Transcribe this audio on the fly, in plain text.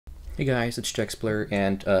Hey guys, it's Jexpler,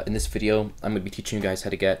 and in this video I'm going to be teaching you guys how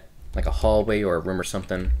to get like a hallway or a room or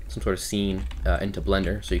something, some sort of scene into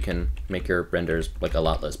Blender so you can make your renders like a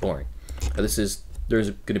lot less boring. There's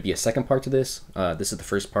going to be a second part to this. This is the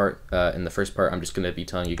first part. In the first part I'm just going to be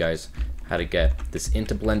telling you guys how to get this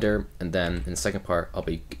into Blender, and then in the second part I'll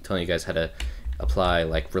be telling you guys how to apply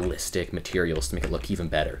like realistic materials to make it look even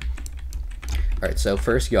better. Alright, so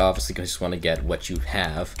first you obviously just want to get what you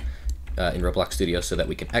have in Roblox Studio so that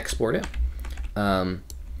we can export it. I'm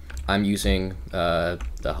using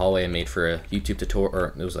the hallway I made for a YouTube tutorial, or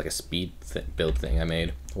it was like a speed build thing I made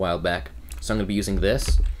a while back. So I'm going to be using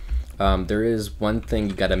this. There is one thing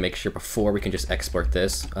you got to make sure before we can just export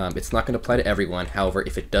this. It's not going to apply to everyone. However,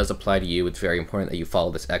 if it does apply to you, it's very important that you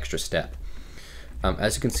follow this extra step.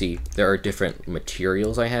 As you can see, there are different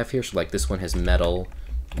materials I have here. So like this one has metal.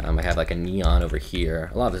 I have like a neon over here.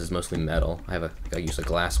 A lot of this is mostly metal. I use a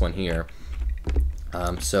glass one here.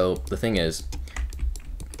 So the thing is,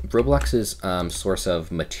 Roblox's source of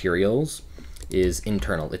materials is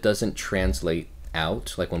internal. It doesn't translate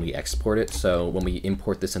out like when we export it. So when we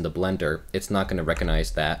import this into Blender, it's not going to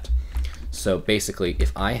recognize that. So basically,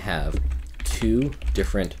 if I have two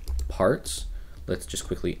different parts, let's just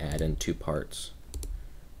quickly add in two parts.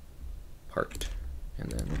 And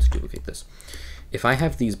then let's duplicate this. If I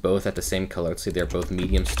have these both at the same color, let's say they're both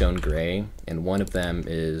medium stone gray, and one of them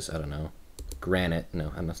is, I don't know, granite.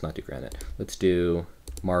 No, let's not do granite. Let's do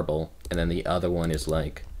marble, and then the other one is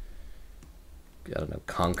like, I don't know,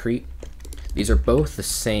 concrete. These are both the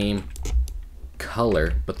same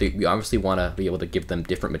color, but we obviously want to be able to give them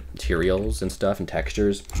different materials and stuff and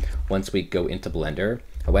textures once we go into Blender.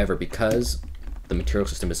 However, because the material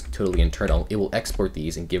system is totally internal, it will export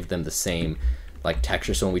these and give them the same like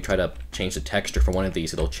texture. So when we try to change the texture for one of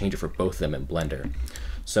these, it'll change it for both of them in Blender.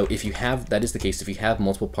 So if you have, that is the case, if you have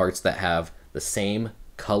multiple parts that have the same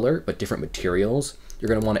color but different materials, you're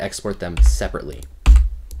going to want to export them separately.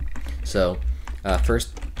 So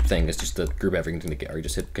first thing is just to group everything together. You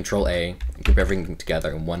just hit Control A and group everything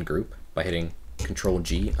together in one group by hitting Control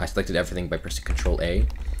G. I selected everything by pressing Control A.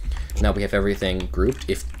 Now we have everything grouped.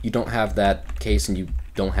 If you don't have that case and you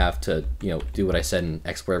don't have to, do what I said and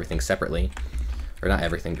export everything separately, or not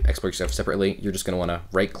everything, export yourself separately, you're just going to want to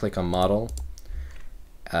right click on model,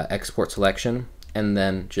 export selection, and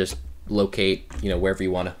then just locate, wherever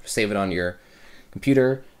you want to save it on your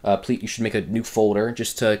computer. You should make a new folder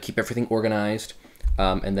just to keep everything organized,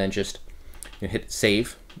 and then just hit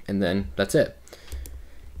save, and then that's it.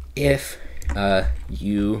 If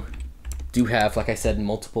you do have, like I said,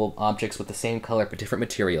 multiple objects with the same color but different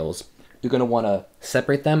materials, you're going to want to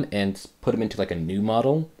separate them and put them into like a new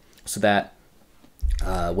model so that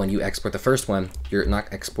when you export the first one, you're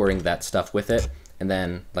not exporting that stuff with it. And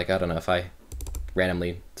then, like, I don't know, if I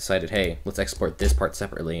randomly decided, hey, let's export this part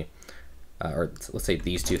separately, or let's say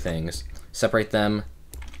these two things, separate them,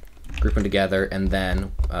 group them together, and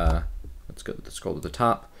then let's scroll to the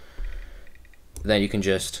top. Then you can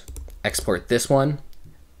just export this one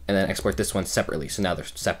and then export this one separately. So now they're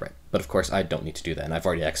separate. But of course, I don't need to do that, and I've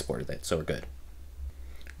already exported it, so we're good.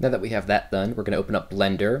 Now that we have that done, we're going to open up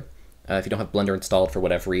Blender. If you don't have Blender installed for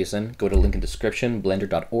whatever reason, go to the link in the description,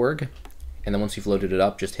 blender.org, and then once you've loaded it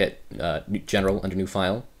up, just hit General under New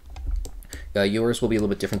File. Yours will be a little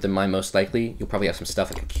bit different than mine, most likely. You'll probably have some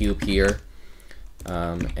stuff like a cube here,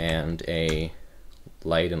 and a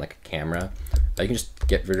light and like a camera. You can just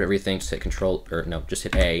get rid of everything, just hit Control, or no, just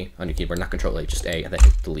hit A on your keyboard, not Control A, just A, and then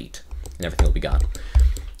hit Delete, and everything will be gone.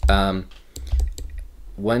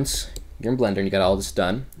 Once you're in Blender and you got all this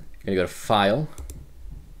done, you're gonna go to File,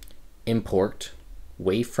 Import,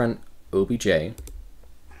 Wavefront OBJ, and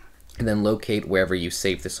then locate wherever you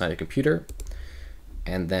save this on your computer,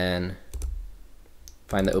 and then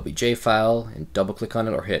find the OBJ file and double click on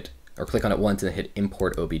it, or click on it once and then hit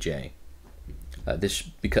Import OBJ.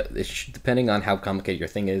 Depending on how complicated your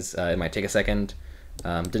thing is, it might take a second.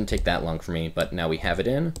 Didn't take that long for me, but now we have it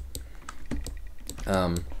in.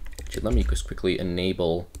 Let me just quickly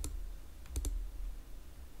enable.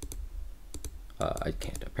 I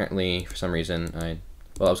can't. Apparently, for some reason, I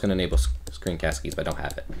was going to enable screencast keys, but I don't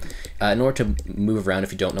have it. In order to move around,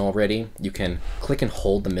 if you don't know already, you can click and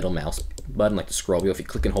hold the middle mouse button, like the scroll wheel. If you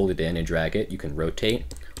click and hold it in and drag it, you can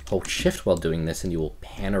rotate. Hold Shift while doing this, and you will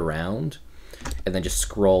pan around, and then just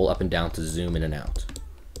scroll up and down to zoom in and out.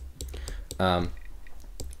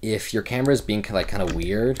 If your camera is being kind of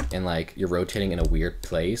weird and like you're rotating in a weird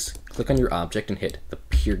place, click on your object and hit the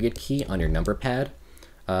period key on your number pad.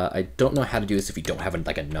 I don't know how to do this if you don't have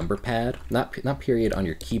like a number pad, not period on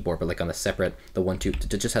your keyboard, but like on the separate, the 1, 2, it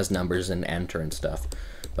just has numbers and enter and stuff,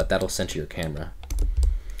 but that'll center your camera.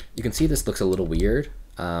 You can see this looks a little weird.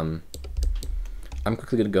 I'm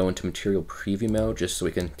quickly going to go into material preview mode just so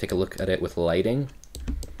we can take a look at it with lighting.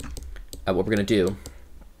 What we're going to do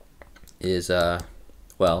is,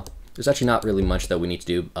 well, there's actually not really much that we need to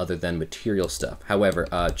do other than material stuff. However,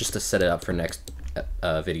 just to set it up for next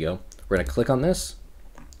video, we're going to click on this,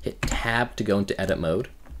 hit tab to go into edit mode.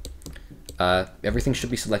 Everything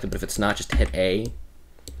should be selected, but if it's not, just hit A.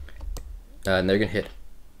 And they're going to hit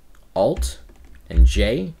Alt and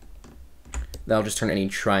J. That'll just turn any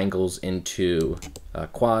triangles into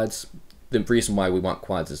quads. The reason why we want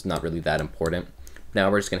quads is not really that important. Now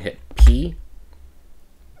we're just going to hit P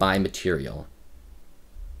by material.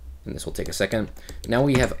 And this will take a second. Now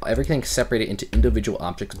we have everything separated into individual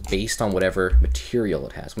objects based on whatever material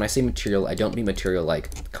it has. When I say material, I don't mean material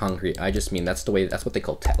like concrete. I just mean that's what they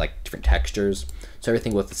call like different textures. So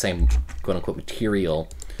everything with the same quote unquote material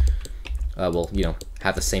will, you know,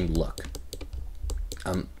 have the same look.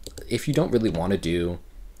 If you don't really want to do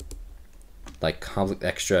like complex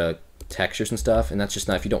extra textures and stuff, and that's just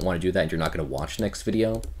not, if you don't want to do that and you're not going to watch the next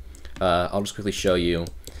video, I'll just quickly show you.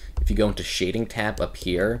 If you go into shading tab up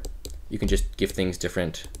here, you can just give things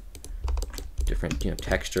different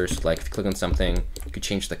textures. Like if you click on something, you could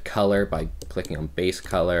change the color by clicking on base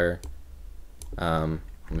color. Let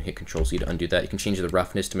me hit Control C to undo that. You can change the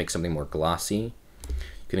roughness to make something more glossy.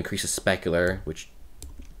 You can increase the specular, which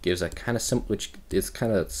gives a kind of which is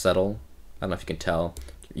kind of subtle. I don't know if you can tell.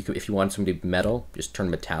 You could, if you want something to be metal, just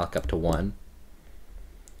turn metallic up to 1.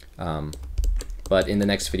 But in the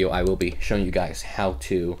next video, I will be showing you guys how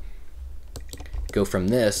to go from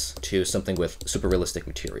this to something with super realistic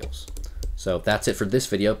materials. So that's it for this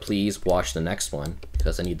video. Please watch the next one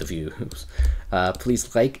because I need the views.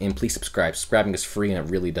 Please like and please subscribe. Subscribing is free and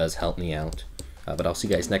it really does help me out. But I'll see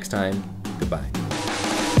you guys next time. Goodbye.